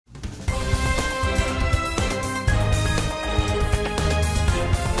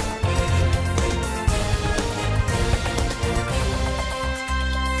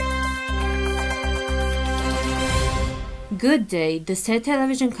Good day. The state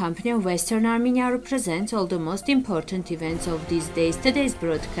television company of Western Armenia represents all the most important events of these days. Today's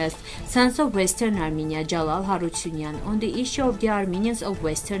broadcast, Sons of Western Armenia, Jalal Harutyunyan, on the issue of the Armenians of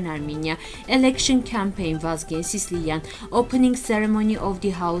Western Armenia, election campaign, Vazgen Sislian, opening ceremony of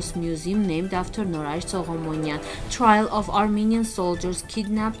the House Museum named after Norayr Soghomonyan, trial of Armenian soldiers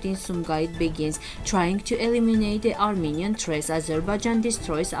kidnapped in Sumgait begins, trying to eliminate the Armenian trace. Azerbaijan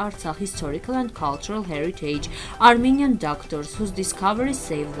destroys Artsakh historical and cultural heritage. Armenian doctors whose discoveries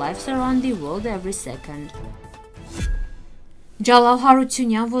save lives around the world every second. Jalal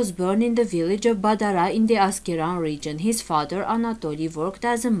Harutyunyan was born in the village of Badara in the Askeran region. His father, Anatoly, worked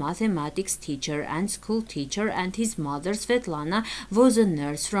as a mathematics teacher and school teacher, and his mother, Svetlana, was a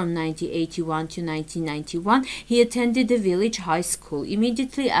nurse. From 1981 to 1991, he attended the village high school.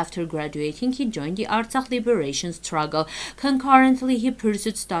 Immediately after graduating, he joined the Artsakh liberation struggle. Concurrently, he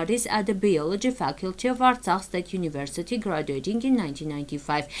pursued studies at the biology faculty of Artsakh State University, graduating in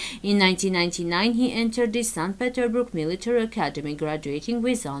 1995. In 1999, he entered the St. Petersburg Military Academy, graduating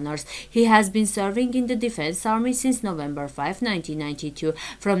with honors. He has been serving in the Defense Army since November 5, 1992.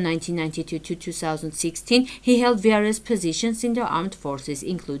 From 1992 to 2016, he held various positions in the armed forces,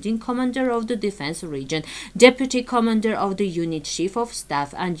 including Commander of the Defense Region, Deputy Commander of the Unit Chief of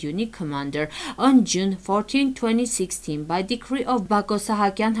Staff, and Unit Commander. On June 14, 2016, by decree of Bako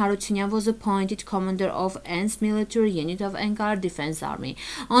Sahakyan, Haroutyunyan was appointed Commander of N's military unit of Ankara Defense Army.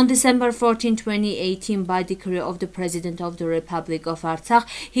 On December 14, 2018, by decree of the President of the Republic of Artsakh,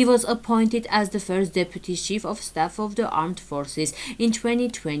 he was appointed as the first Deputy Chief of Staff of the Armed Forces. In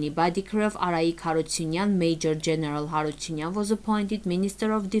 2020, by decree of Arayik Haroutyunyan, Major General Haroutyunyan was appointed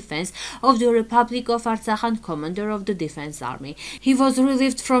Minister of Defense of the Republic of Artsakh and Commander of the Defense Army. He was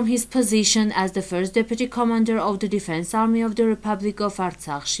relieved from his position as the first Deputy Commander of the Defense Army of the Republic of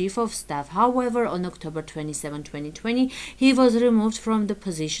Artsakh, Chief of Staff. However, on October 27, 2020, he was removed from the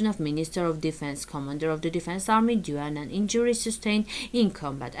position of Minister of Defense, Commander of the Defense Army due to an injury sustained in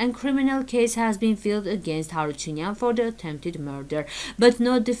combat. A criminal case has been filed against Haroutyunyan for the attempted murder, but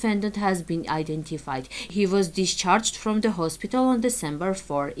no defendant has been identified. He was discharged from the hospital on December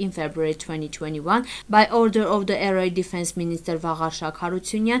 4. In February 2021, by order of the Area Defense Minister Vazgen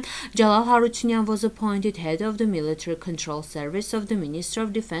Harutyunyan, Jalal Harutyunyan was appointed head of the Military Control Service of the Ministry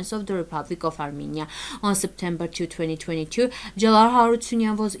of Defense of the Republic of Armenia. On September 2, 2022, Jalal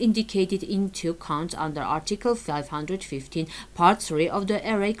Harutyunyan was indicated in 2 counts under Article 515, Part 3 of the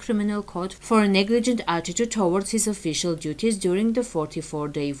Area Criminal Code for a negligent attitude towards his official duties during the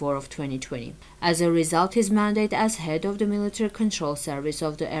 44-day war of 2020. As a result, his mandate as head of the Military Control Service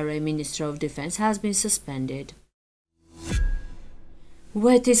of the Area Ministry of Defense has been suspended.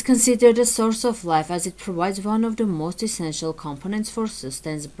 Wheat is considered a source of life as it provides one of the most essential components for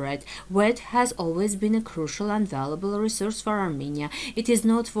sustenance bread. Wheat has always been a crucial and valuable resource for Armenia. It is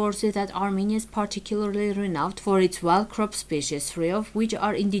noteworthy that Armenia is particularly renowned for its wild crop species, 3 of which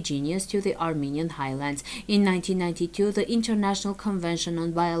are indigenous to the Armenian highlands. In 1992, the International Convention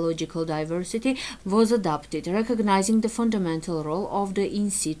on Biological Diversity was adopted, recognizing the fundamental role of the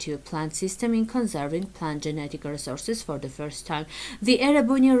in situ plant system in conserving plant genetic resources for the first time. The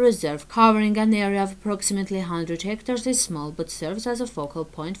Yerevan Reserve, covering an area of approximately 100 hectares, is small but serves as a focal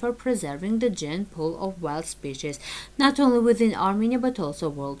point for preserving the gene pool of wild species, not only within Armenia but also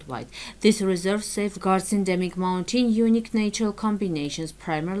worldwide. This reserve safeguards endemic mountain unique natural combinations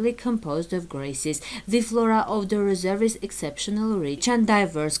primarily composed of grasses. The flora of the reserve is exceptionally rich and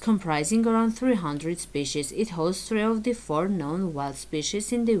diverse, comprising around 300 species. It hosts 3 of the 4 known wild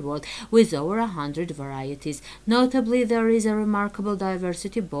species in the world, with over 100 varieties. Notably, there is a remarkable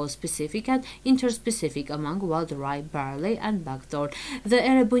diversity, both specific and interspecific, among wild rye, barley, and buckthorn. The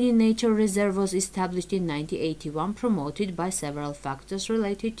Yerevan Nature Reserve was established in 1981, promoted by several factors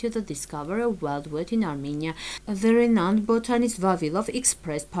related to the discovery of wild wheat in Armenia. The renowned botanist Vavilov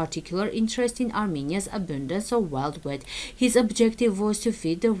expressed particular interest in Armenia's abundance of wild wheat. His objective was to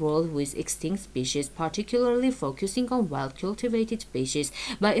feed the world with extinct species, particularly focusing on wild cultivated species.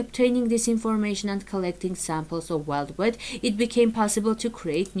 By obtaining this information and collecting samples of wild wheat, it became possible to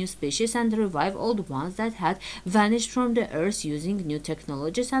create new species and revive old ones that had vanished from the earth using new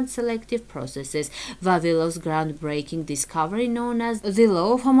technologies and selective processes. Vavilov's groundbreaking discovery, known as the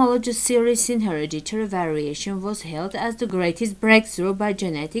law of homologous series in hereditary variation, was hailed as the greatest breakthrough by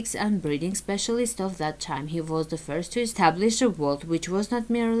genetics and breeding specialists of that time. He was the first to establish a vault, which was not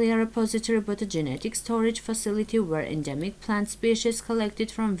merely a repository but a genetic storage facility where endemic plant species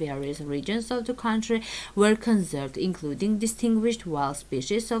collected from various regions of the country were conserved, including distinguished wild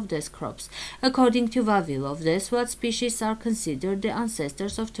species of these crops. According to Vavilov, these wild species are considered the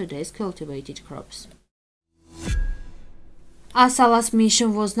ancestors of today's cultivated crops. Asal's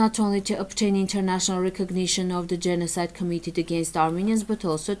mission was not only to obtain international recognition of the genocide committed against Armenians, but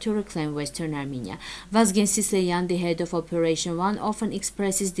also to reclaim Western Armenia. Vazgen Sislian, the head of Operation 1, often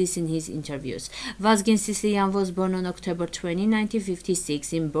expresses this in his interviews. Vazgen Sislian was born on October 20,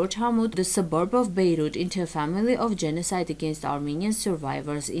 1956 in Burj Hamud, the suburb of Beirut, into a family of genocide against Armenian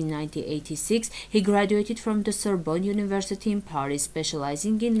survivors. In 1986, he graduated from the Sorbonne University in Paris,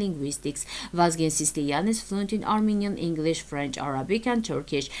 specializing in linguistics. Vazgen Sislian is fluent in Armenian, English, French, Arabic, and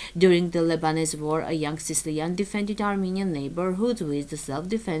Turkish. During the Lebanese War, a young Sislian defended Armenian neighborhoods with the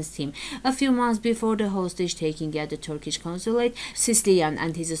self-defense team. A few months before the hostage taking at the Turkish consulate, Sislian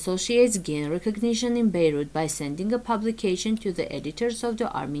and his associates gained recognition in Beirut by sending a publication to the editors of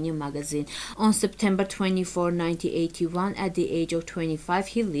the Armenian magazine. On September 24, 1981, at the age of 25,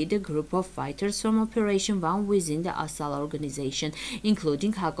 he led a group of fighters from Operation 1 within the Asal organization,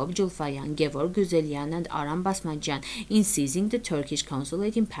 including Hakop Julfayan, Gevor Güzelyan, and Aram Basmadjan, in seizing the Turkish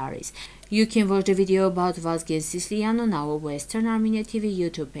consulate in Paris. You can watch the video about Vazgen Sislian on our Western Armenia TV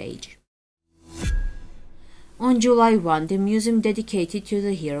YouTube page. On July 1, the museum dedicated to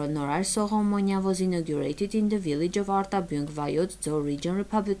the hero Norayr Soghomonyan was inaugurated in the village of Artabyung, Vayot Dzor region,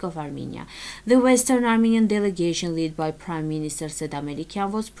 Republic of Armenia. The Western Armenian delegation, led by Prime Minister Sedam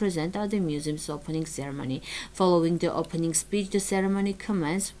Elikyan, was present at the museum's opening ceremony. Following the opening speech, the ceremony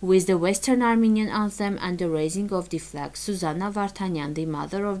commenced with the Western Armenian anthem and the raising of the flag. Susanna Vartanyan, the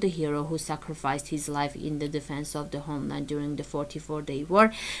mother of the hero who sacrificed his life in the defense of the homeland during the 44-day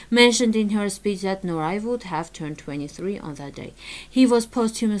war, mentioned in her speech that Norayr would have turned 23 on that day. He was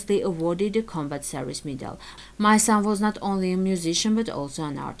posthumously awarded the Combat Service Medal. My son was not only a musician but also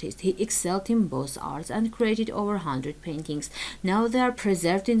an artist. He excelled in both arts and created over 100 paintings. Now they are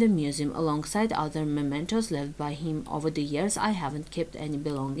preserved in the museum alongside other mementos left by him. Over the years, I haven't kept any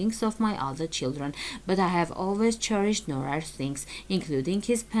belongings of my other children, but I have always cherished Norayr's things, including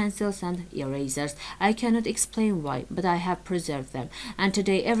his pencils and erasers. I cannot explain why, but I have preserved them, and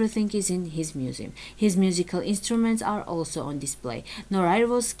today everything is in his museum. His musical instruments are also on display. Norayr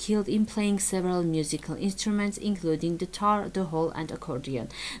was skilled in playing several musical instruments, including the tar, the hol, and accordion.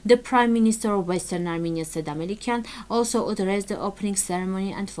 The Prime Minister of Western Armenia, Sedam Elikyan, also addressed the opening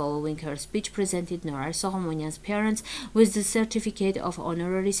ceremony, and following her speech, presented Norayr Soghomonyan's parents with the certificate of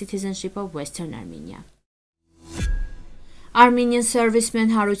honorary citizenship of Western Armenia. Armenian servicemen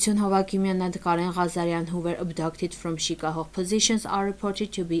Haroutyunyan and Karen Ghazaryan, who were abducted from Shikahogh positions, are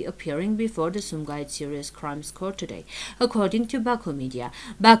reported to be appearing before the Sumgait Serious Crimes Court today. According to Baku media,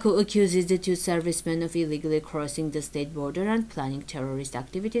 Baku accuses the two servicemen of illegally crossing the state border and planning terrorist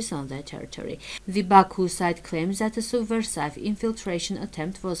activities on their territory. The Baku side claims that a subversive infiltration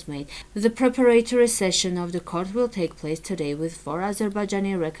attempt was made. The preparatory session of the court will take place today, with 4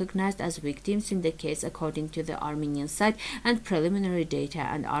 Azerbaijani recognized as victims in the case, according to the Armenian side, and preliminary data.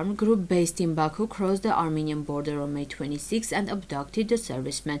 An armed group based in Baku crossed the Armenian border on May 26 and abducted the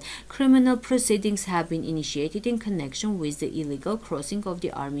servicemen. Criminal proceedings have been initiated in connection with the illegal crossing of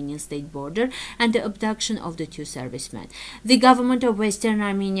the Armenian state border and the abduction of the two servicemen. The government of Western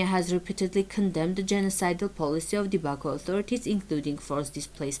Armenia has repeatedly condemned the genocidal policy of the Baku authorities, including forced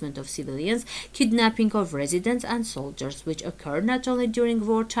displacement of civilians, kidnapping of residents and soldiers, which occurred not only during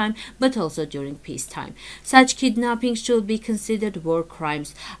wartime but also during peacetime. Such kidnapping should be considered war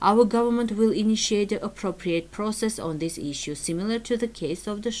crimes. Our government will initiate the appropriate process on this issue, similar to the case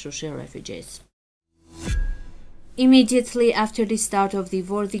of the Shusha refugees. Immediately after the start of the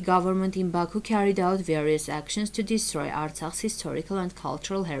war, the government in Baku carried out various actions to destroy Artsakh's historical and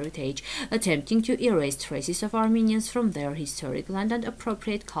cultural heritage, attempting to erase traces of Armenians from their historic land and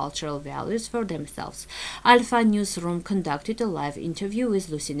appropriate cultural values for themselves. Alpha Newsroom conducted a live interview with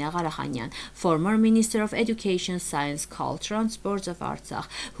Lusine Gharakhanian, former Minister of Education, Science, Culture and Sports of Artsakh,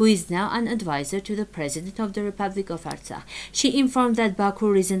 who is now an advisor to the President of the Republic of Artsakh. She informed that Baku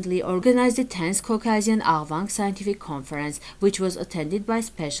recently organized the 10th Caucasian Arvang Scientific Conference, which was attended by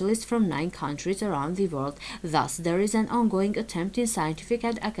specialists from 9 countries around the world. Thus, there is an ongoing attempt in scientific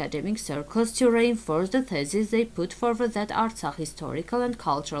and academic circles to reinforce the thesis they put forward that Artsakh historical and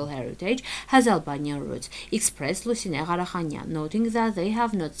cultural heritage has Albanian roots, expressed Lusine Gharakhanian, noting that they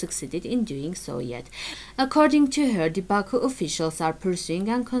have not succeeded in doing so yet. According to her, the Baku officials are pursuing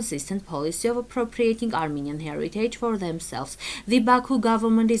a consistent policy of appropriating Armenian heritage for themselves. The Baku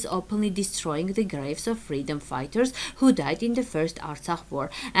government is openly destroying the graves of freedom fighters fighters who died in the First Artsakh War,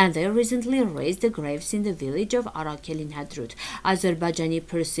 and they recently raised the graves in the village of Arakel in Hadrut. Azerbaijani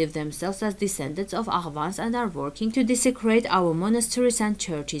perceive themselves as descendants of Aghvans and are working to desecrate our monasteries and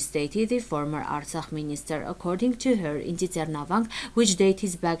churches, stated the former Artsakh minister. According to her, in Tsitsernavang, which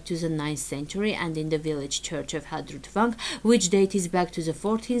dates back to the 9th century, and in the village church of Hadrutvang, which dates back to the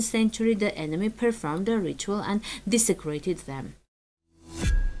 14th century, the enemy performed a ritual and desecrated them.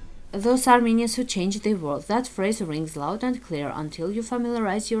 Those Armenians who changed the world. That phrase rings loud and clear until you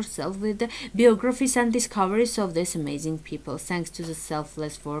familiarize yourself with the biographies and discoveries of these amazing people. Thanks to the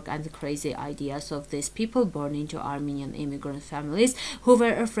selfless work and crazy ideas of these people born into Armenian immigrant families who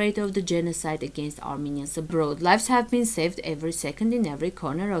were afraid of the genocide against Armenians abroad, lives have been saved every second in every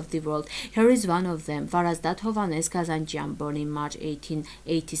corner of the world. Here is one of them, Varazdat Hovannes Kazanjian, born in March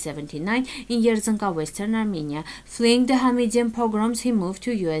 1879 in Yerevan, Western Armenia. Fleeing the Hamidian pogroms, he moved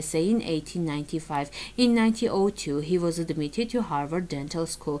to USA in 1895. In 1902, he was admitted to Harvard Dental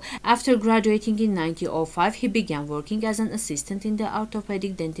School. After graduating in 1905, he began working as an assistant in the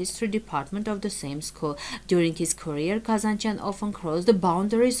orthopedic dentistry department of the same school. During his career, Kazanjian often crossed the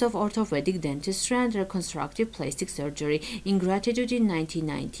boundaries of orthopedic dentistry and reconstructive plastic surgery. In gratitude, in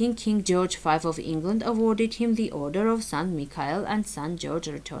 1919, King George V of England awarded him the Order of St. Michael and St. George.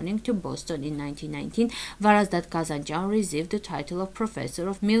 Returning to Boston in 1919, Varazdat Kazanjian received the title of Professor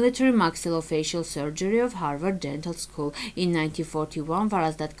of Military Maxillofacial Surgery of Harvard Dental School. In 1941,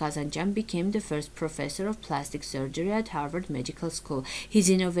 Varazdat Kazanjian became the first professor of plastic surgery at Harvard Medical School. His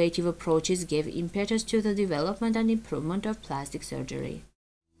innovative approaches gave impetus to the development and improvement of plastic surgery.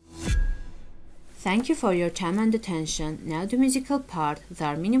 Thank you for your time and attention. Now the musical part, the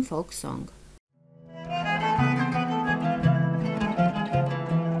Armenian folk song.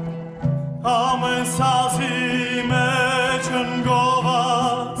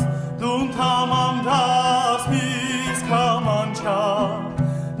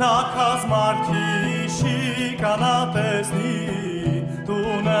 Nakaz marki kanatesni tu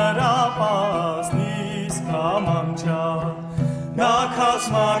narapasnis kamancha Nakaz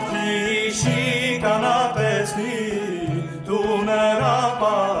marki kanatesni tu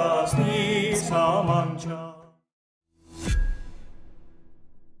narapasnis kamancha